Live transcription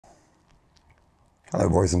Hello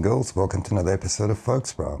boys and girls, welcome to another episode of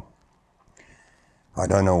FoulkesBrau. I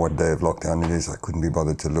don't know what day of lockdown it is, I couldn't be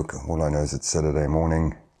bothered to look. All I know is it's Saturday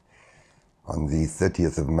morning on the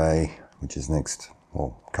 30th of May, which is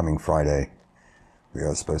coming Friday. We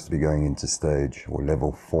are supposed to be going into stage or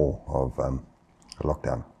level 4 of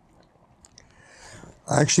lockdown.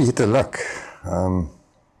 I actually hit the luck,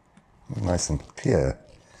 nice and clear.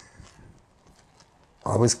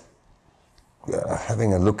 I was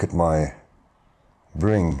having a look at my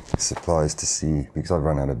brewing supplies to see, because I've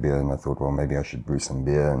run out of beer, and I thought, well, maybe I should brew some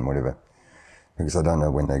beer and whatever, because I don't know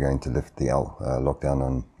when they're going to lift the lockdown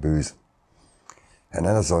on booze. And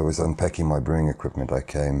as I was unpacking my brewing equipment, I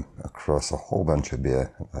came across a whole bunch of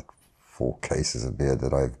beer, about 4 cases of beer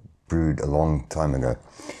that I've brewed a long time ago.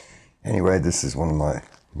 Anyway, this is one of my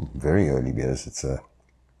very early beers. It's a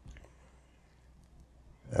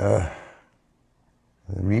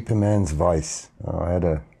Reaper Man's Vice. I had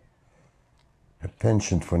a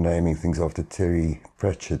penchant for naming things after Terry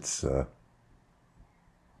Pratchett's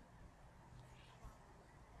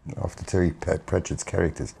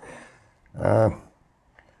characters.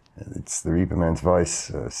 It's the Reaper Man's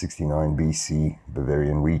Vice, 69 BC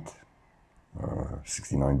Bavarian wheat.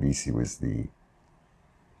 69 BC was the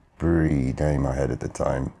brewery name I had at the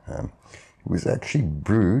time. It was actually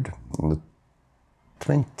brewed on the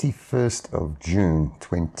 21st of June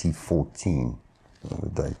 2014, the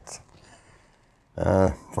date.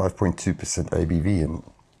 5.2% ABV, and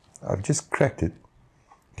I've just cracked it.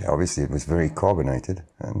 Okay, obviously it was very carbonated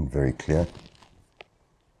and very clear.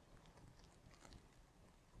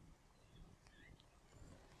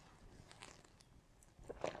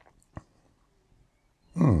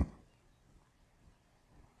 No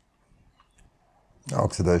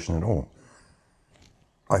oxidation at all.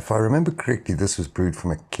 If I remember correctly, this was brewed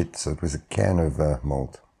from a kit, so it was a can of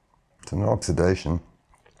malt. So no oxidation,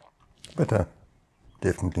 but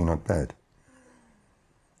definitely not bad.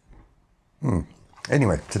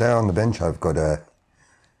 Anyway, today on the bench I've got a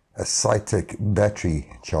Citek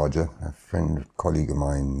battery charger. A colleague of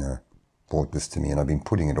mine bought this to me, and I've been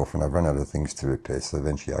putting it off, and I've run out of things to repair. So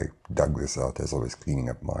eventually I dug this out as I was cleaning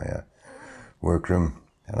up my workroom,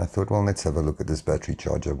 and I thought, well, let's have a look at this battery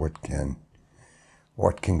charger. What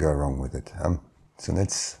can go wrong with it? So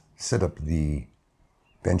let's set up the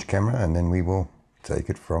bench camera, and then we will take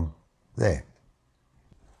it from there.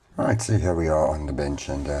 Alright, so here we are on the bench,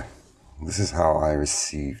 and this is how I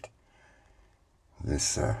received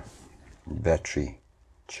this battery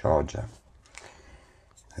charger.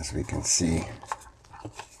 As we can see,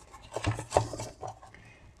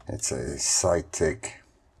 it's a Citek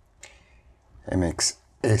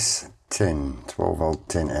MXS 12 volt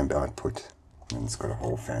 10 amp output, and it's got a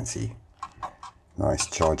whole fancy nice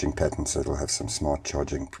charging pattern, so it'll have some smart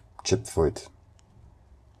charging chip for it.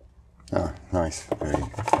 Ah, nice, very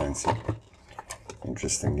fancy.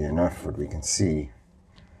 Interestingly enough, what we can see,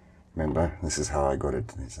 remember, this is how I got it.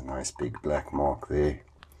 There's a nice big black mark there.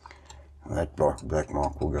 And that black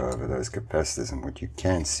mark will go over those capacitors, and what you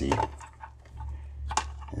can see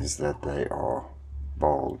is that they are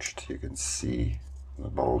bulged. You can see the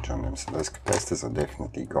bulge on them, so those capacitors are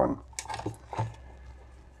definitely gone.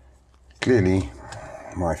 Clearly,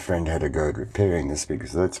 my friend had a go at repairing this,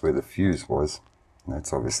 because that's where the fuse was.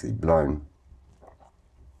 That's obviously blown.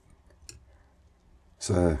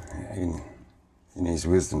 So in his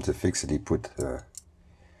wisdom to fix it, he put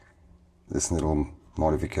this little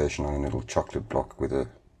modification on a little chocolate block with a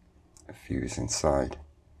fuse inside.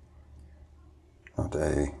 Not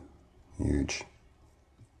the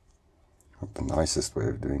nicest way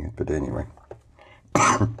of doing it, but anyway.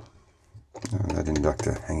 That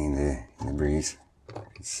inductor hanging there in the breeze, you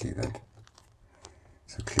can see that.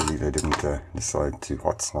 So clearly they didn't decide to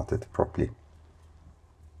hot snot it properly.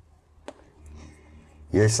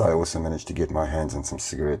 Yes, I also managed to get my hands on some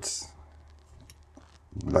cigarettes.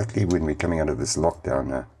 Luckily, when we're coming out of this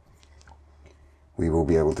lockdown, we will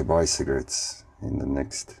be able to buy cigarettes in the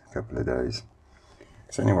next couple of days.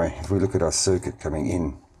 So anyway, if we look at our circuit coming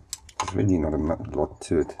in, there's really not a lot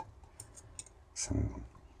to it. Some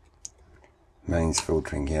mains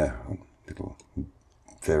filtering here, little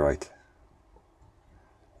ferrite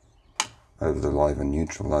over the live and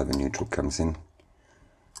neutral. Live and neutral comes in.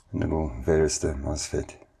 A little varistor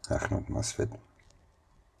MOSFET, not MOSFET,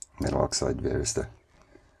 metal oxide varistor.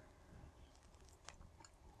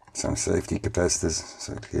 Some safety capacitors,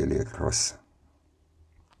 so clearly across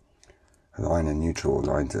line and neutral, or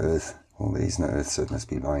line to earth. Well, there is no earth, so it must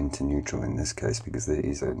be line to neutral in this case, because there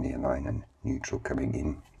is only a line and neutral coming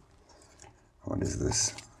in. What is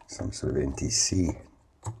this? Some sort of NTC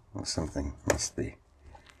or something, must be.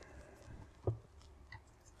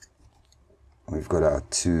 we've got our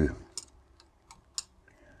 2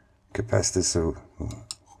 capacitors, so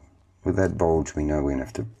with that bulge we know we're going to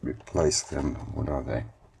have to replace them. What are they?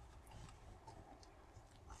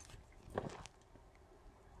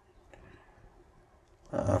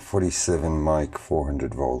 Uh, 47 mic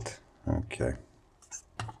 400 volt. Okay.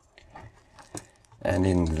 And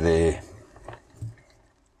in there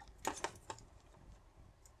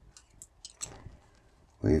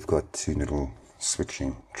we've got 2 little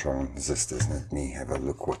switching transistors. Let me have a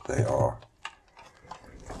look what they are.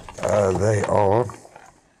 They are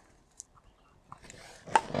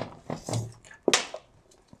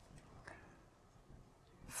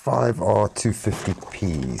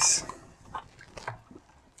R250Ps.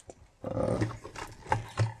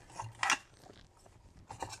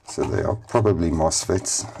 So they are probably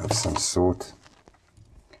MOSFETs of some sort.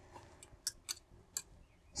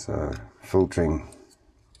 So filtering,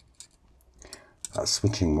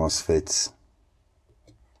 switching MOSFETs.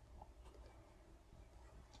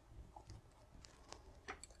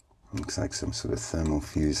 Looks like some sort of thermal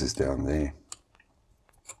fuses down there.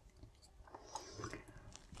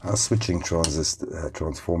 Our switching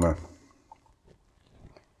transformer.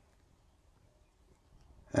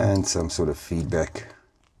 And some sort of feedback.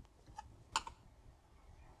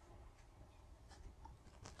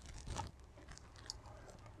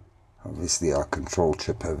 Obviously our control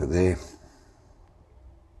chip over there.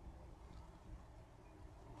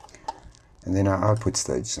 And then our output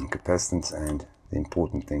stage, some capacitance, and the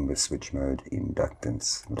important thing with switch mode,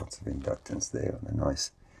 inductance. Lots of inductance there on a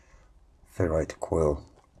nice ferrite coil.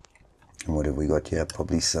 And what have we got here?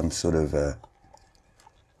 Probably some sort of a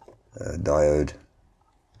diode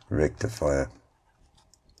rectifier.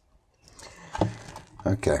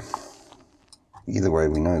 Okay. Either way,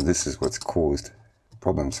 we know this is what's caused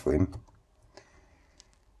problems for him.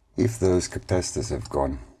 If those capacitors have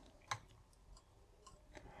gone,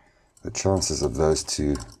 the chances of those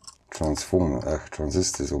 2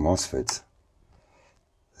 transistors or MOSFETs,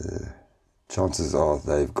 chances are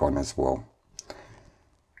they've gone as well.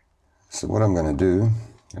 So what I'm going to do,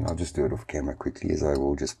 and I'll just do it off camera quickly, is I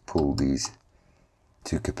will just pull these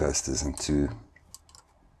 2 capacitors and 2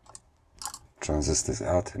 transistors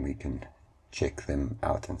out, and we can check them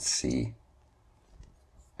out and see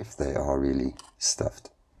if they are really stuffed.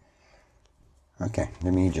 Okay,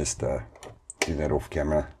 let me just do that off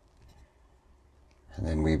camera, and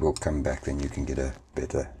then we will come back, then you can get a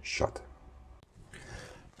better shot.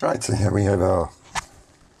 Right, so here we have our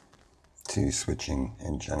 2 switching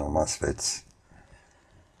N-channel MOSFETs,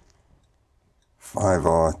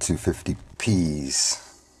 5R250Ps.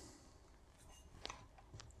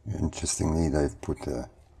 Interestingly, they've put a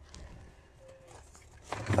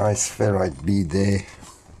nice ferrite bead there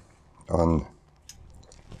on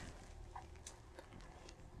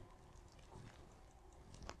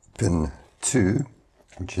pin 2,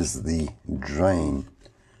 which is the drain.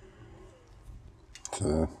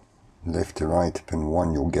 So left to right, pin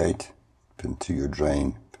 1 your gate, pin 2 your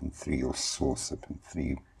drain, pin 3 your source. So pin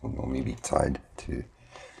 3 will normally be tied to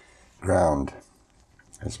ground.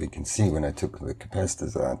 As we can see when I took the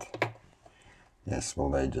capacitors out, yes, well,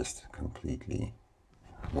 they just completely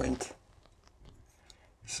went.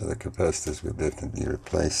 So the capacitors will definitely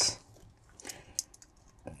replace.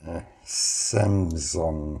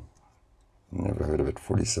 Samsung, never heard of it,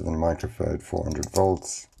 47 microfarad, 400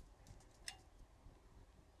 volts.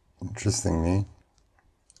 Interestingly,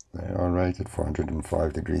 they are rated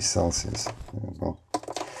 405 degrees Celsius. Well,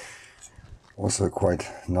 also quite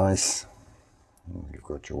nice. You've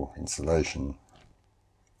got your insulation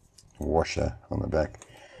washer on the back.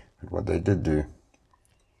 But what they did do,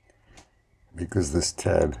 because this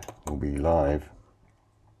tab will be live,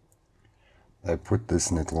 they put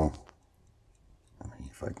this little,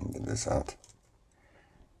 if I can get this out,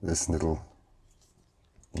 this little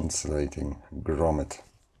insulating grommet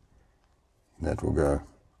that will go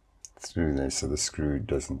through there so the screw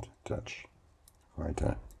doesn't touch. Quite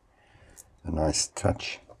a nice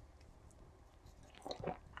touch.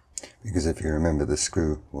 Because if you remember, the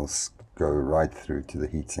screw will go right through to the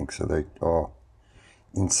heatsink, so they are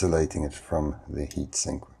insulating it from the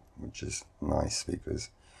heatsink, which is nice because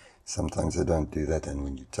sometimes they don't do that, and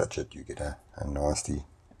when you touch it you get a nasty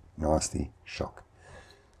shock.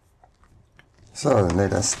 So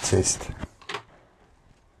let us test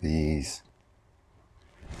these.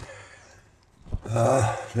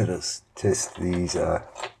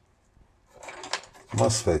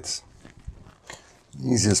 MOSFETs. The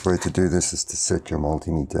easiest way to do this is to set your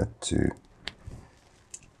multimeter to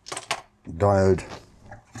diode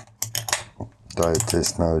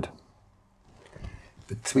test mode.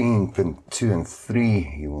 between pin 2 and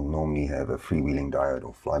 3 you will normally have a freewheeling diode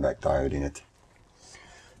or flyback diode in it.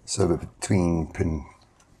 So between pin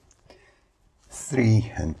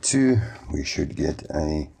 3 and 2 we should get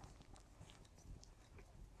a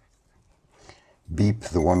beep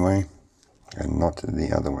the one way and not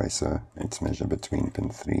the other way. So let's measure between pin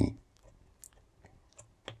 3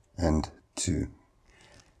 and 2.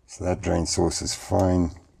 So that drain source is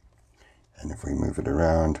fine, and if we move it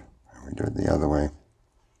around and we do it the other way,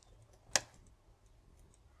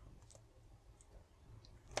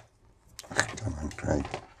 come on Craig,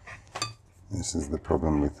 this is the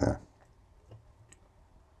problem with that.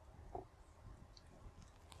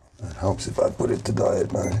 It helps if I put it to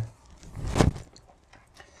diode mode.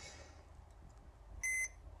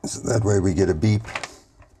 So that way we get a beep.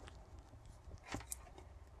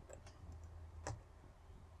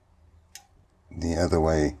 The other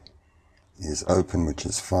way is open, which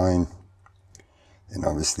is fine. And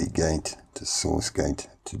obviously gate to source, gate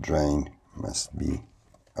to drain must be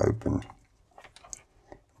open.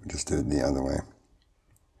 We'll just do it the other way.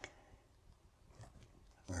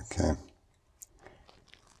 Okay.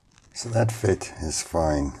 So that fit is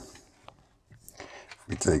fine. If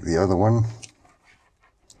we take the other one,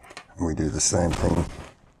 and we do the same thing.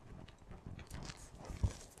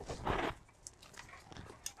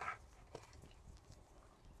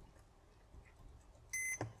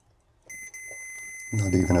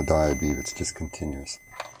 Not even a diode beep, it's just continuous.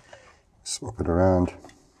 Swap it around.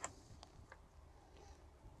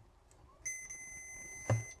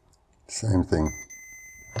 Same thing.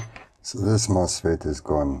 So this MOSFET is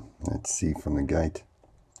gone. Let's see from the gate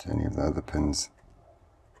to any of the other pins.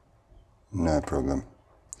 No problem.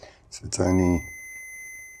 So it's only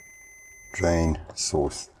drain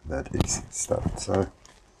source that is stuffed. So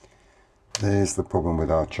there's the problem with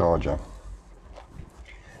our charger.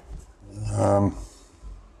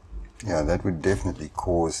 Yeah, that would definitely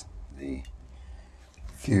cause the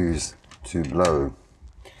fuse to blow.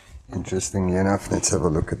 Interestingly enough, let's have a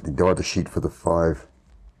look at the data sheet for the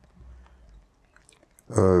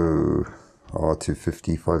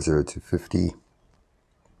 50250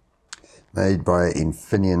 made by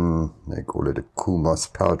Infineon. They call it a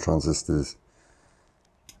CoolMOS power transistors,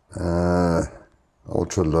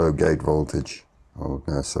 ultra low gate voltage,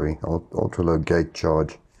 ultra low gate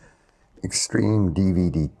charge, extreme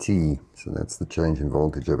DVDT, so that's the change in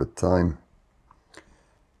voltage over time,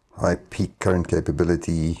 high peak current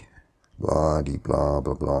capability, blah blah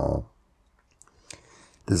blah blah.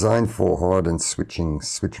 Designed for hardened switching,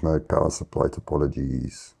 switch mode power supply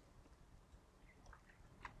topologies.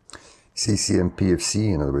 CCM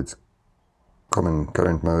PFC, in other words, common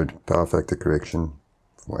current mode power factor correction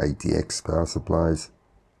for ATX power supplies.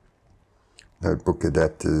 Notebook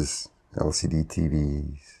adapters, LCD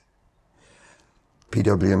TVs.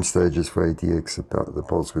 PWM stages for ATX, the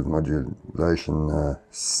pulse width modulation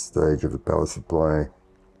stage of the power supply.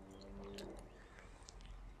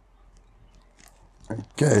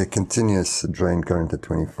 Okay, continuous drain current at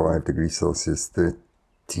 25 degrees Celsius,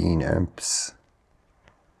 13 amps.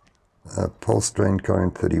 Pulse drain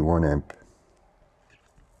current 31 amp.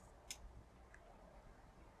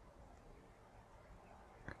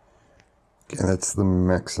 Okay, that's the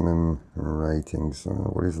maximum rating. So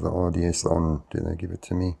what is the RDS on? Do they give it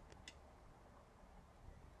to me?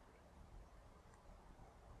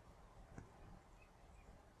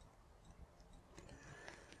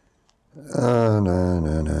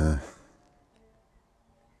 No.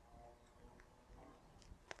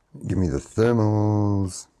 Give me the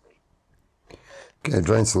thermals. Okay,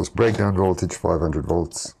 drain source breakdown voltage 500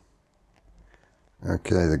 volts.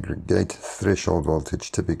 Okay, the gate threshold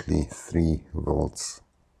voltage typically 3 volts.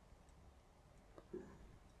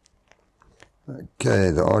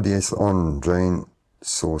 Okay, the RDS on, drain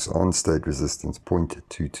source on state resistance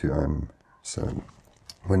 0.22 ohm. So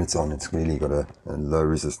when it's on, it's really got a low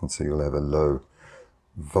resistance, so you'll have a low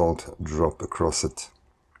volt drop across it.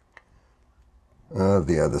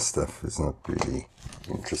 The other stuff is not really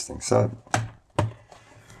interesting. So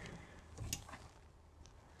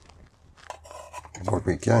what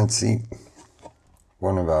we can see,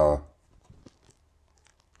 one of our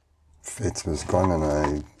FETs was gone, and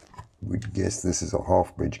I would guess this is a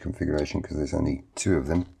half bridge configuration because there's only 2 of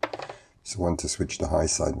them. So one to switch the high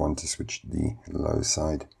side, one to switch the low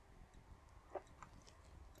side.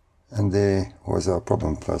 And there was our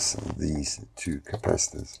problem, plus these 2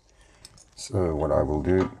 capacitors. So what I will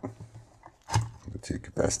do, the 2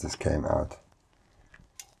 capacitors came out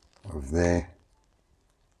of there,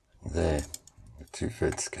 the 2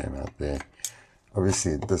 FETs came out there.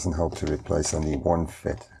 Obviously it doesn't help to replace only one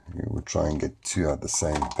FET. You would try and get 2 out the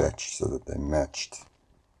same batch so that they're matched.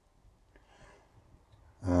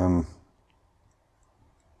 Yeah,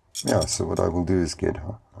 so what I will do is get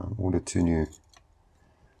order 2 new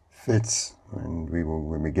fits, and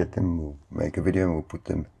when we get them, we'll make a video and we'll put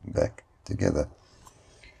them back together.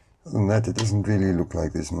 Other than that, it doesn't really look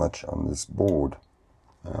like there's much on this board.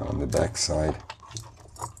 On the back side,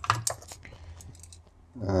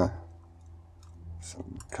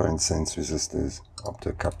 some current sense resistors, up to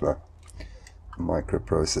a couple of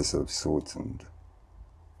microprocessor of sorts, and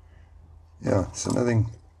yeah, so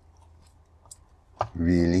nothing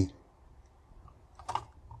really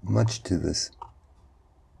much to this.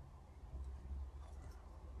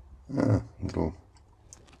 Little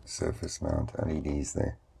surface mount LEDs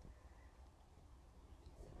there.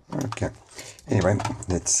 Okay, anyway,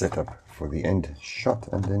 let's set up for the end shot,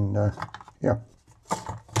 and then yeah.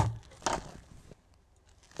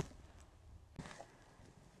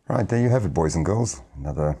 Right, there you have it, boys and girls.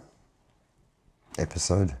 Another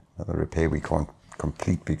episode, another repair we can't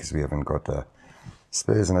complete because we haven't got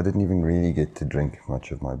spares, and I didn't even really get to drink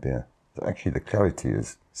much of my beer. So actually the clarity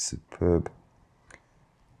is superb.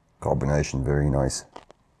 Carbonation, very nice.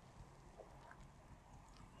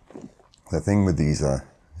 The thing with these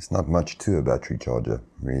it's not much to a battery charger,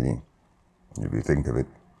 really, if you think of it.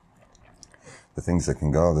 The things that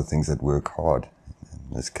can go are the things that work hard.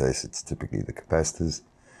 In this case, it's typically the capacitors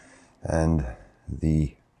and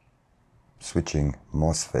the switching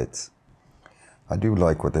MOSFETs. I do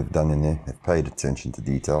like what they've done in there. They've paid attention to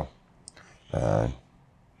detail.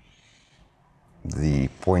 The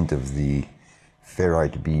point of the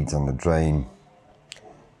ferrite beads on the drain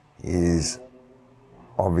is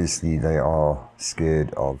obviously they are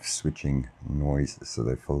scared of switching noise, so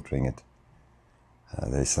they're filtering it.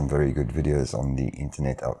 There's some very good videos on the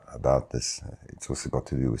internet about this. It's also got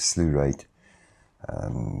to do with slew rate,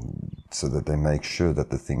 so that they make sure that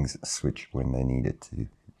the things switch when they need it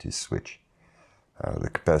to switch. The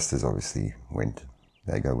capacitors obviously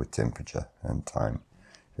they go with temperature and time,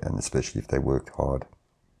 and especially if they work hard.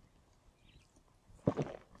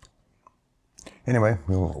 Anyway,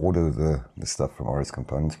 we'll order the stuff from Oris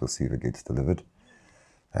Components. We'll see if it gets delivered.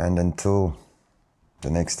 And until the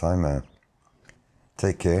next time,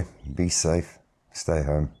 take care, be safe, stay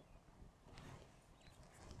home.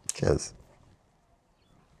 Cheers.